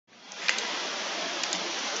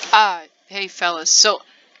Hey fellas, so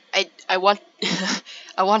I want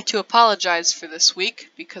I want to apologize for this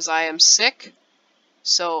week because I am sick,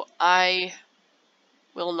 so I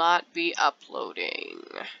will not be uploading.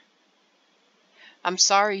 I'm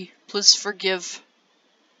sorry, please forgive.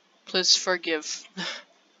 Please forgive.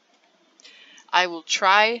 I will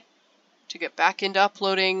try to get back into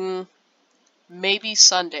uploading maybe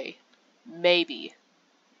Sunday. Maybe.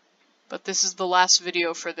 But this is the last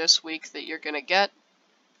video for this week that you're gonna get,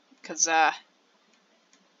 because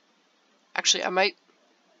actually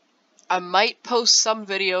I might post some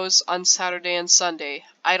videos on Saturday and Sunday.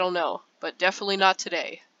 I don't know, but definitely not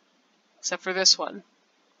today. Except for this one.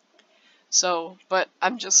 So, but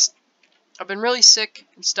I've been really sick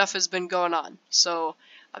and stuff has been going on. So,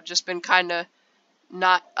 I've just been kinda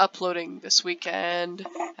not uploading this weekend,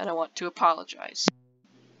 and I want to apologize.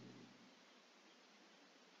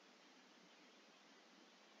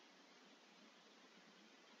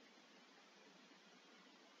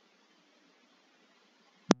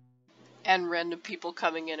 And random people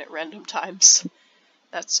coming in at random times.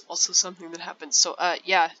 That's also something that happens. So,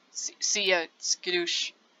 yeah, see ya,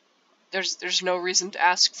 skadoosh. There's no reason to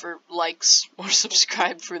ask for likes or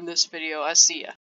subscribe for this video. I see ya.